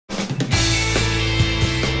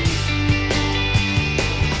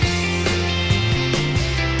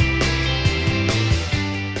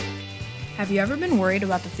Have you ever been worried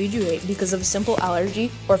about the food you ate because of a simple allergy,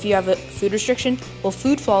 or if you have a food restriction? Well,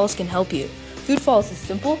 Food Flawless can help you. Food Flawless is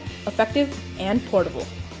simple, effective, and portable.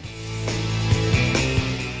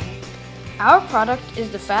 Our product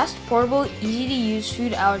is the fast, portable, easy-to-use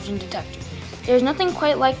food allergen detector. There's nothing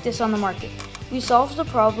quite like this on the market. We solve the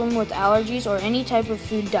problem with allergies or any type of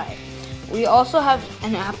food diet. We also have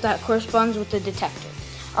an app that corresponds with the detector.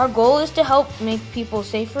 Our goal is to help make people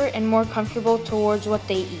safer and more comfortable towards what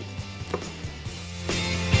they eat.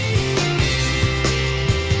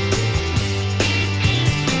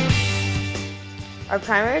 Our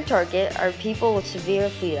primary target are people with severe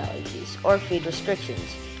food allergies or food restrictions.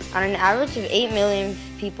 On an average of 8 million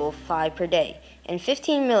people fly per day, and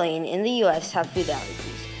 15 million in the US have food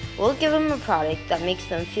allergies. We'll give them a product that makes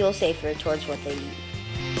them feel safer towards what they eat.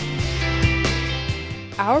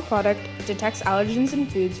 Our product detects allergens in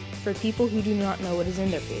foods for people who do not know what is in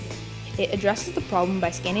their food. It addresses the problem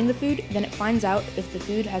by scanning the food, then it finds out if the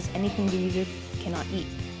food has anything the user cannot eat.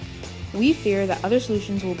 We fear that other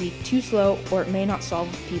solutions will be too slow or it may not solve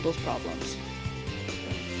people's problems.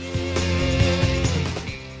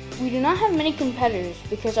 We do not have many competitors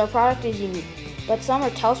because our product is unique, but some are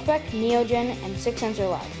Telspec, Neogen, and 6 Sensor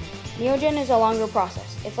Labs. Neogen is a longer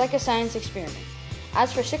process. It's like a science experiment.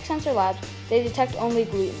 As for 6 Sensor Labs, they detect only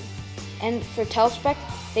gluten. And for Telspec,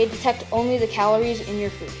 they detect only the calories in your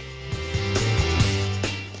food.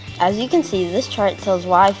 As you can see, this chart tells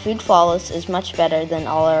why Food Flawless is much better than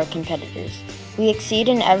all our competitors. We exceed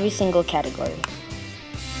in every single category.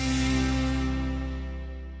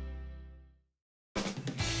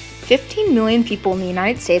 $15 million people in the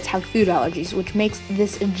United States have food allergies, which makes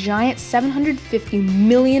this a giant $750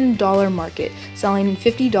 million market, selling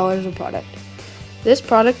 $50 a product. This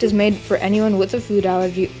product is made for anyone with a food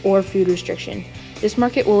allergy or food restriction. This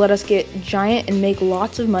market will let us get giant and make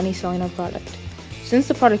lots of money selling our product. Since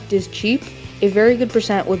the product is cheap, a very good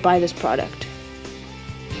percent would buy this product.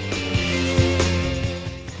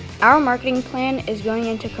 Our marketing plan is going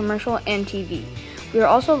into commercial and TV. We are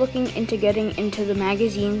also looking into getting into the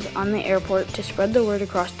magazines on the airport to spread the word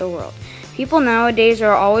across the world. People nowadays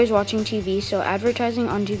are always watching TV, so advertising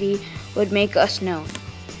on TV would make us known.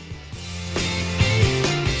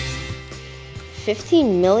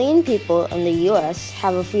 15 million people in the US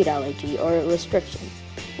have a food allergy or a restriction.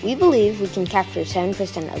 We believe we can capture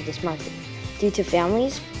 7% of this market due to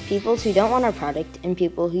families, people who don't want our product, and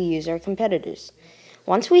people who use our competitors.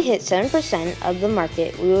 Once we hit 7% of the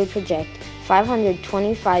market, we would project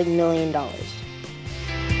 $525 million.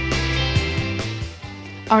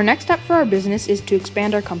 Our next step for our business is to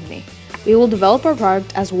expand our company. We will develop our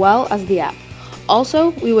product as well as the app. Also,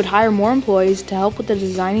 we would hire more employees to help with the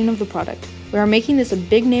designing of the product. We are making this a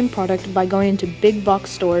big name product by going into big box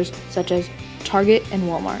stores such as Target and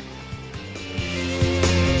Walmart.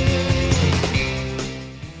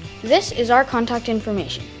 This is our contact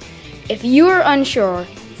information. If you are unsure,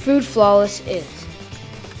 Food Flawless is.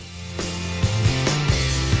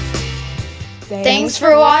 Thanks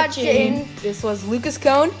for watching. This was Lucas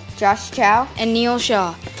Cohn, Josh Chow, And Neil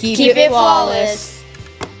Shaw. Keep it flawless.